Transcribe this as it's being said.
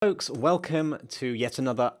Folks, welcome to yet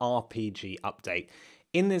another RPG update.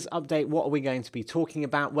 In this update, what are we going to be talking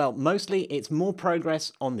about? Well, mostly it's more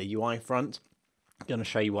progress on the UI front. I'm going to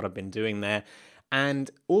show you what I've been doing there. And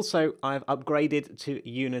also, I've upgraded to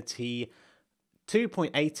Unity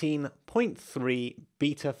 2.18.3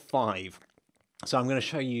 Beta 5. So I'm going to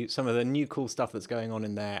show you some of the new cool stuff that's going on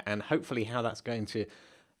in there and hopefully how that's going to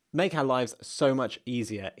make our lives so much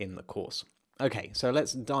easier in the course. Okay, so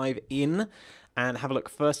let's dive in and have a look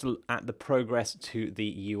first at the progress to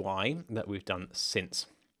the UI that we've done since.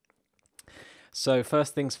 So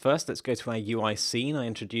first things first, let's go to our UI scene. I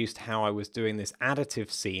introduced how I was doing this additive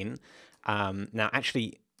scene. Now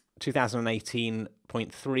actually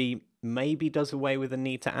 2018.3 maybe does away with the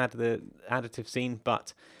need to add the additive scene,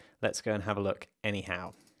 but let's go and have a look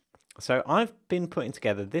anyhow. So I've been putting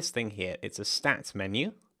together this thing here. It's a stats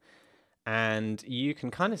menu, and you can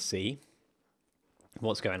kind of see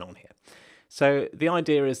what's going on here. So the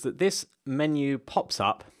idea is that this menu pops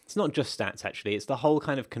up. It's not just stats, actually. It's the whole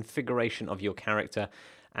kind of configuration of your character.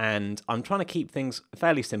 And I'm trying to keep things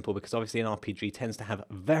fairly simple because obviously an RPG tends to have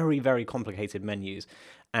very, very complicated menus.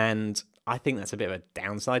 And I think that's a bit of a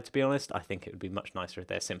downside, to be honest. I think it would be much nicer if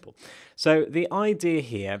they're simple. So the idea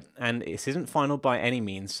here, and this isn't final by any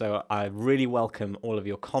means, so I really welcome all of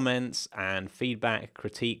your comments and feedback,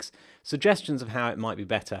 critiques, suggestions of how it might be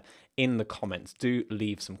better in the comments. Do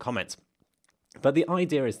leave some comments. But the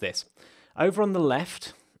idea is this. Over on the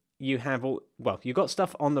left, you have you've got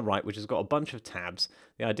stuff on the right, which has got a bunch of tabs.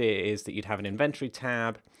 The idea is that you'd have an inventory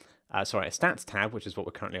tab, a stats tab, which is what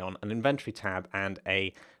we're currently on, an inventory tab, and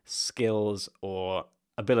a skills or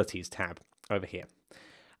abilities tab over here.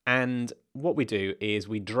 And what we do is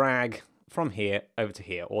we drag from here over to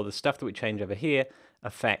here, or the stuff that we change over here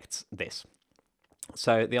affects this.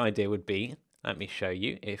 So the idea would be, let me show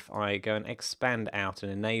you, if I go and expand out and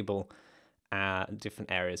enable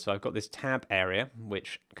different areas. So I've got this tab area,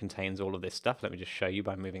 which contains all of this stuff. Let me just show you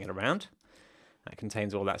by moving it around. That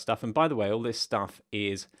contains all that stuff. And by the way, all this stuff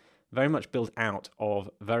is very much built out of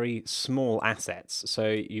very small assets. So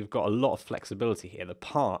you've got a lot of flexibility here. The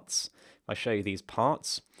parts, if I show you these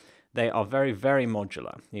parts, they are very, very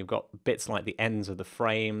modular. You've got bits like the ends of the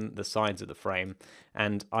frame, the sides of the frame,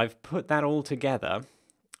 and I've put that all together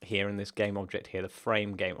here in this game object here, the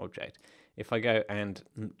frame game object. If I go and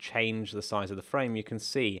change the size of the frame, you can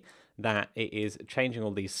see that it is changing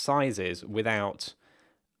all these sizes without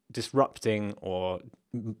disrupting or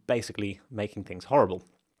basically making things horrible.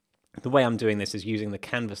 The way I'm doing this is using the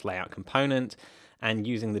canvas layout component and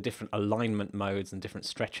using the different alignment modes and different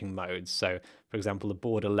stretching modes. So, for example, the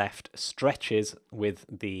border left stretches with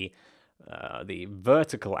the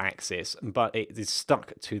vertical axis, but it is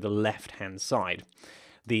stuck to the left-hand side.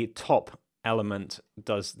 The top element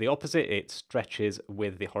does the opposite. It stretches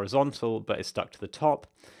with the horizontal, but is stuck to the top.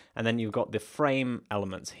 And then you've got the frame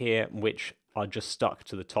elements here, which are just stuck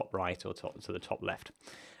to the top right or to the top left.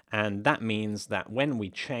 And that means that when we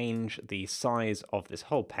change the size of this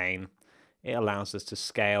whole pane, it allows us to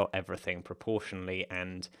scale everything proportionally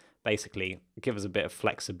and basically give us a bit of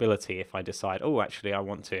flexibility. If I decide, oh, actually, I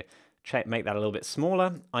want to make that a little bit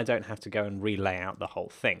smaller, I don't have to go and relay out the whole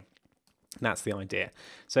thing. That's the idea.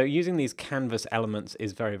 So using these canvas elements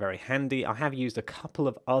is very, very handy. I have used a couple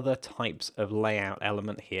of other types of layout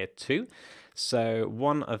element here too. So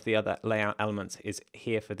one of the other layout elements is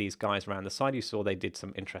here for these guys around the side. You saw they did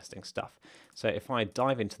some interesting stuff. So if I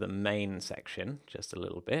dive into the main section just a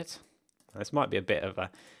little bit, this might be a bit of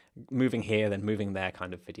a moving here, then moving there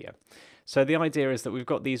kind of video. So the idea is that we've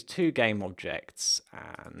got these two game objects,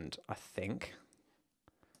 and I think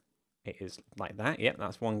it is like that. Yep,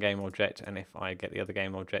 that's one game object, and if I get the other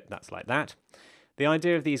game object, that's like that. The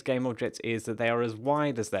idea of these game objects is that they are as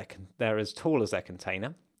wide as they're as tall as their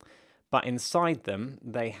container, but inside them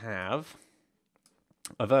they have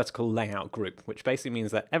a vertical layout group, which basically means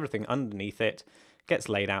that everything underneath it gets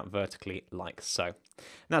laid out vertically like so. And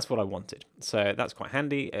that's what I wanted. So that's quite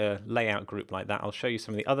handy, a layout group like that. I'll show you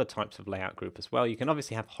some of the other types of layout group as well. You can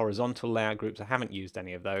obviously have horizontal layout groups. I haven't used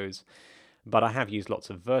any of those, but I have used lots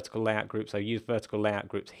of vertical layout groups. I use vertical layout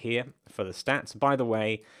groups here for the stats. By the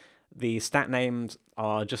way, the stat names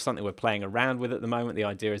are just something we're playing around with at the moment. The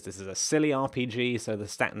idea is this is a silly RPG, so the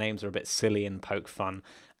stat names are a bit silly and poke fun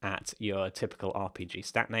at your typical RPG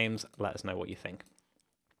stat names. Let us know what you think.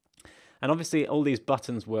 And obviously all these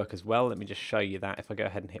buttons work as well. Let me just show you that. If I go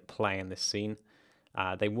ahead and hit play in this scene,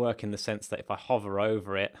 they work in the sense that if I hover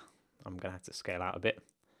over it, I'm going to have to scale out a bit.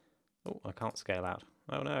 Oh, I can't scale out.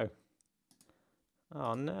 Oh no.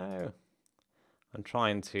 Oh no. I'm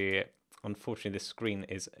trying to, unfortunately this screen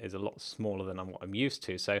is a lot smaller than what I'm used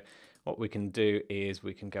to. So what we can do is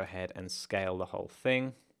we can go ahead and scale the whole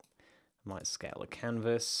thing. I might scale the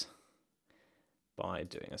canvas by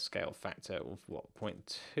doing a scale factor of what,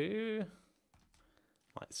 0.2,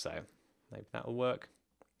 like so. Maybe that'll work.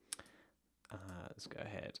 Let's go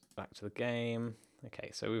ahead back to the game.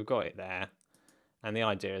 Okay, so we've got it there. And the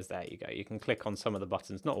idea is, there you go. You can click on some of the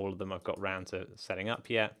buttons. Not all of them I've got round to setting up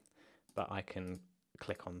yet, but I can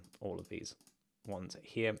click on all of these ones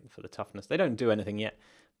here for the toughness. They don't do anything yet,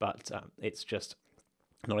 but it's just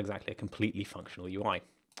not exactly a completely functional UI.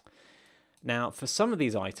 Now, for some of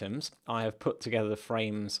these items, I have put together the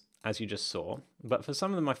frames as you just saw, but for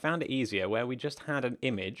some of them I found it easier where we just had an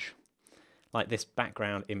image, like this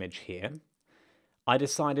background image here. I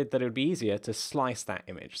decided that it would be easier to slice that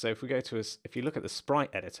image. So if we go to if you look at the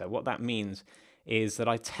Sprite Editor, what that means is that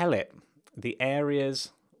I tell it the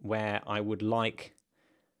areas where I would like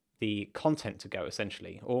the content to go,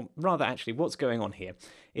 essentially. Or rather, actually, what's going on here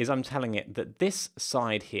is I'm telling it that this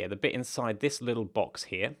side here, the bit inside this little box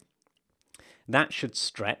here, that should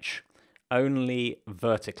stretch only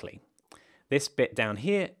vertically. This bit down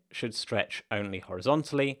here should stretch only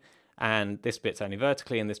horizontally, and this bit's only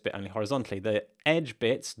vertically and this bit only horizontally. The edge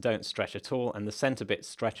bits don't stretch at all, and the center bit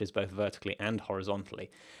stretches both vertically and horizontally.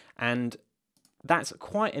 And that's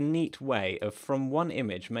quite a neat way of, from one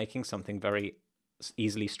image, making something very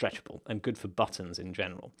easily stretchable and good for buttons in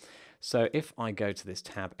general. So if I go to this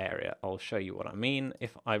tab area, I'll show you what I mean.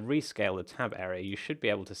 If I rescale the tab area, you should be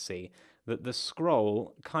able to see that the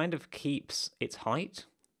scroll kind of keeps its height.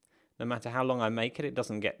 No matter how long I make it, it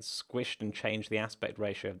doesn't get squished and change the aspect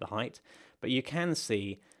ratio of the height. But you can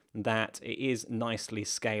see that it is nicely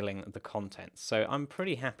scaling the content. So I'm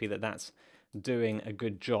pretty happy that that's doing a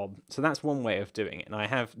good job. So that's one way of doing it. And I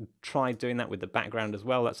have tried doing that with the background as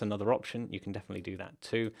well. That's another option. You can definitely do that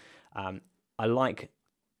too. I like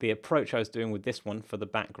the approach I was doing with this one for the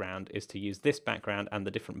background is to use this background and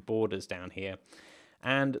the different borders down here.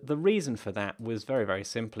 And the reason for that was very, very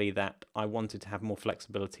simply that I wanted to have more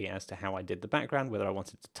flexibility as to how I did the background, whether I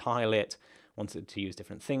wanted to tile it, wanted to use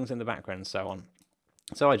different things in the background, and so on.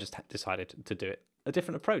 So I just decided to do it a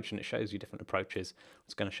different approach, and it shows you different approaches.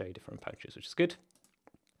 It's going to show you different approaches, which is good.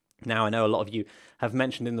 Now, I know a lot of you have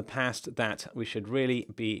mentioned in the past that we should really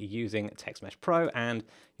be using TextMesh Pro, and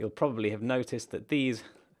you'll probably have noticed that these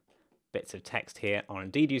bits of text here are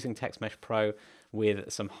indeed using TextMesh Pro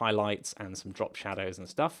with some highlights and some drop shadows and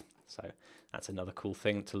stuff. So that's another cool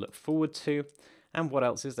thing to look forward to. And what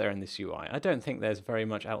else is there in this UI? I don't think there's very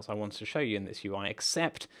much else I want to show you in this UI,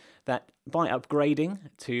 except that by upgrading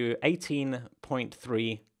to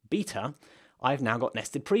 18.3 beta, I've now got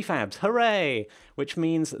nested prefabs. Hooray! Which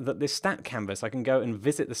means that this stat canvas, I can go and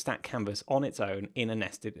visit the stat canvas on its own in a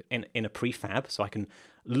nested, in a prefab, so I can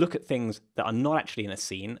look at things that are not actually in a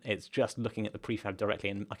scene. It's just looking at the prefab directly,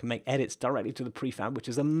 and I can make edits directly to the prefab, which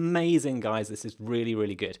is amazing, guys. This is really,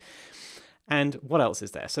 really good. And what else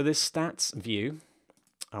is there? So this stats view,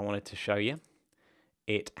 I wanted to show you.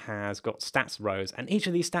 It has got stats rows, and each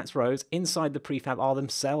of these stats rows inside the prefab are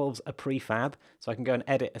themselves a prefab. So I can go and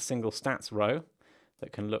edit a single stats row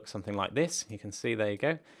that can look something like this. You can see, there you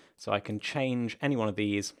go. So I can change any one of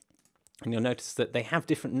these, and you'll notice that they have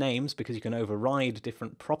different names because you can override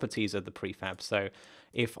different properties of the prefab. So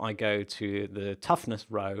if I go to the toughness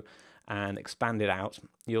row and expand it out,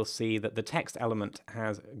 you'll see that the text element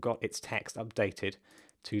has got its text updated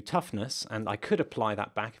to toughness, and I could apply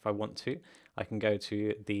that back if I want to. I can go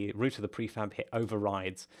to the root of the prefab, hit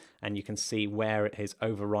overrides, and you can see where it is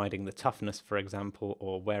overriding the toughness, for example,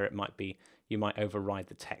 or where it might be, you might override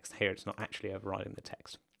the text. Here it's not actually overriding the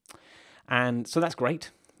text. And so that's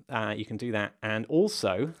great. You can do that. And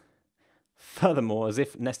also, furthermore, as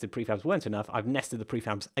if nested prefabs weren't enough, I've nested the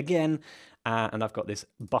prefabs again, and I've got this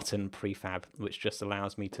button prefab, which just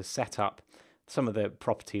allows me to set up some of the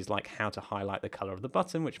properties like how to highlight the color of the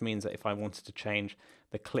button, which means that if I wanted to change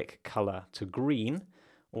the click color to green,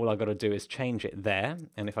 all I've got to do is change it there.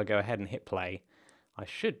 And if I go ahead and hit play, I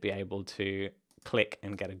should be able to click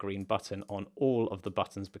and get a green button on all of the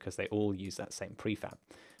buttons because they all use that same prefab,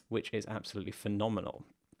 which is absolutely phenomenal.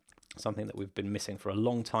 Something that we've been missing for a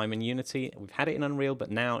long time in Unity. We've had it in Unreal, but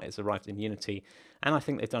now it's arrived in Unity, and I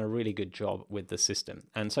think they've done a really good job with the system.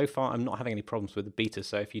 And so far, I'm not having any problems with the beta,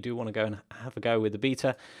 so if you do want to go and have a go with the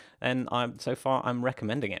beta, then so far I'm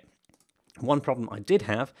recommending it. One problem I did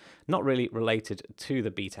have, not really related to the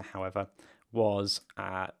beta, however, was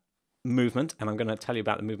movement, and I'm going to tell you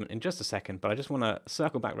about the movement in just a second, but I just want to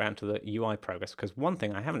circle back around to the UI progress, because one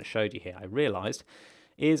thing I haven't showed you here, I realized,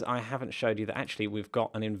 is I haven't showed you that actually we've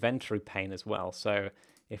got an inventory pane as well. So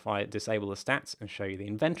if I disable the stats and show you the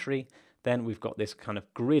inventory, then we've got this kind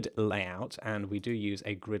of grid layout, and we do use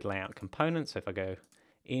a grid layout component. So if I go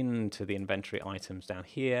into the inventory items down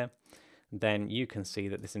here, then you can see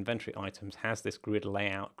that this inventory items has this grid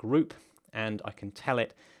layout group, and I can tell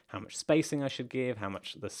it how much spacing I should give, how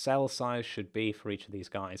much the cell size should be for each of these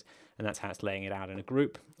guys, and that's how it's laying it out in a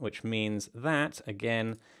group, which means that,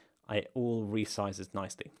 again, it all resizes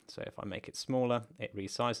nicely. So if I make it smaller, it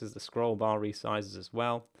resizes, the scroll bar resizes as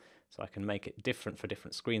well, so I can make it different for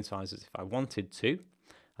different screen sizes if I wanted to.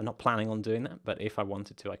 I'm not planning on doing that, but if I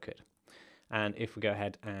wanted to, I could. And if we go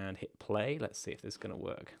ahead and hit play, let's see if this is going to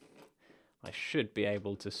work. I should be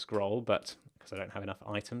able to scroll, but because I don't have enough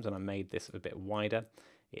items and I made this a bit wider,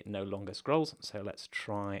 it no longer scrolls. So let's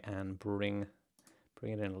try and bring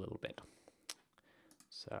it in a little bit.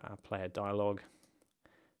 So our player dialog,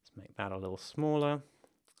 let's make that a little smaller.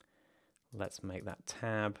 Let's make that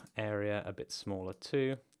tab area a bit smaller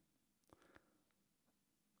too,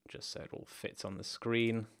 just so it all fits on the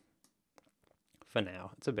screen. For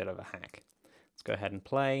now, it's a bit of a hack. Let's go ahead and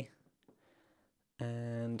play,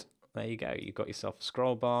 and there you go. You've got yourself a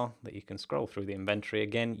scroll bar that you can scroll through the inventory,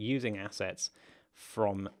 again using assets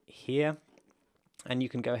from here, and you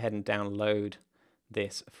can go ahead and download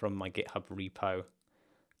this from my GitHub repo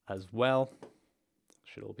as well.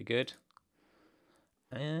 Should all be good.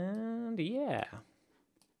 And yeah,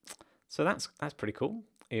 so that's pretty cool.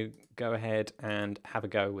 You go ahead and have a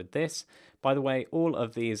go with this. By the way, all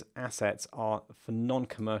of these assets are for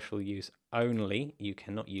non-commercial use only. You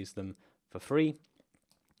cannot use them for free,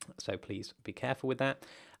 so please be careful with that.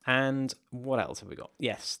 And what else have we got?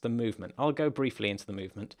 Yes, the movement. I'll go briefly into the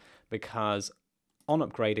movement because on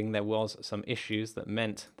upgrading there was some issues that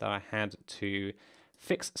meant that I had to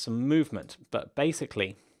fix some movement. But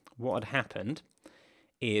basically what had happened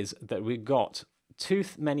is that we got too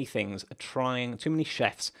many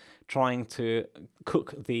chefs trying to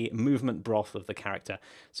cook the movement broth of the character.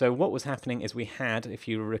 So what was happening is we had, if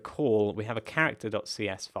you recall, we have a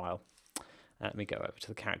character.cs file. Let me go over to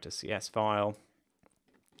the character.cs file.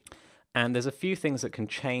 And there's a few things that can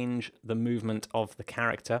change the movement of the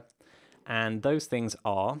character. And those things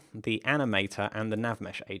are the animator and the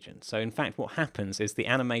navmesh agent. So in fact, what happens is the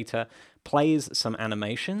animator plays some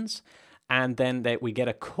animations, and then we get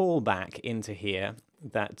a callback into here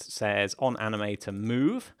that says on animator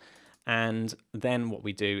move. And then what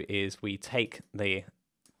we do is we take the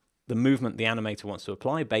movement the animator wants to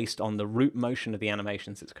apply based on the root motion of the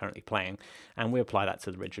animations it's currently playing, and we apply that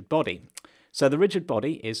to the rigid body. So the rigid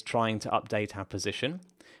body is trying to update our position.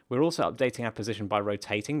 We're also updating our position by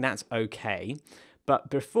rotating. That's okay. But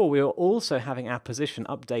before, we were also having our position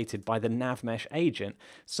updated by the navmesh agent.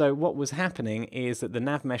 So what was happening is that the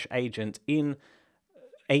navmesh agent in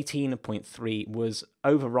 18.3 was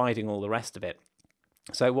overriding all the rest of it.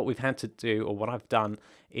 So what we've had to do, or what I've done,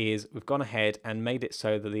 is we've gone ahead and made it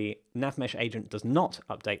so that the navmesh agent does not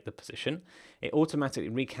update the position. It automatically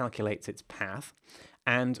recalculates its path,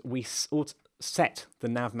 and we set the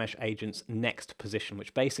navmesh agent's next position,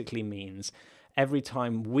 which basically means every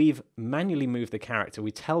time we've manually moved the character,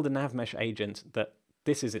 we tell the navmesh agent that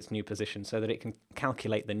this is its new position so that it can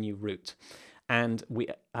calculate the new route. And we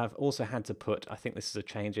have also had to put, I think this is a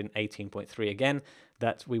change in 18.3 again,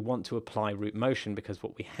 that we want to apply root motion, because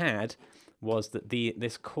what we had was that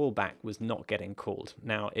this callback was not getting called.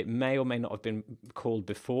 Now, it may or may not have been called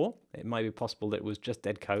before. It might be possible that it was just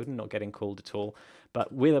dead code and not getting called at all.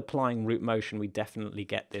 But with applying root motion, we definitely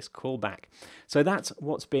get this callback. So that's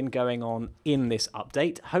what's been going on in this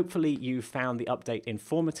update. Hopefully you found the update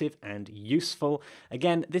informative and useful.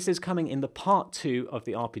 Again, this is coming in the part 2 of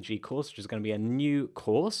the RPG course, which is going to be a new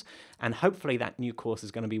course. And hopefully that new course is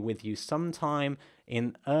going to be with you sometime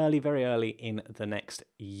in very early in the next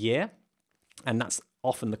year. And that's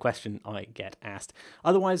often the question I get asked.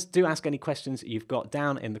 Otherwise, do ask any questions you've got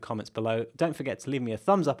down in the comments below. Don't forget to leave me a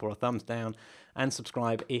thumbs up or a thumbs down, and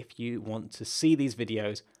subscribe if you want to see these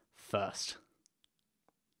videos first.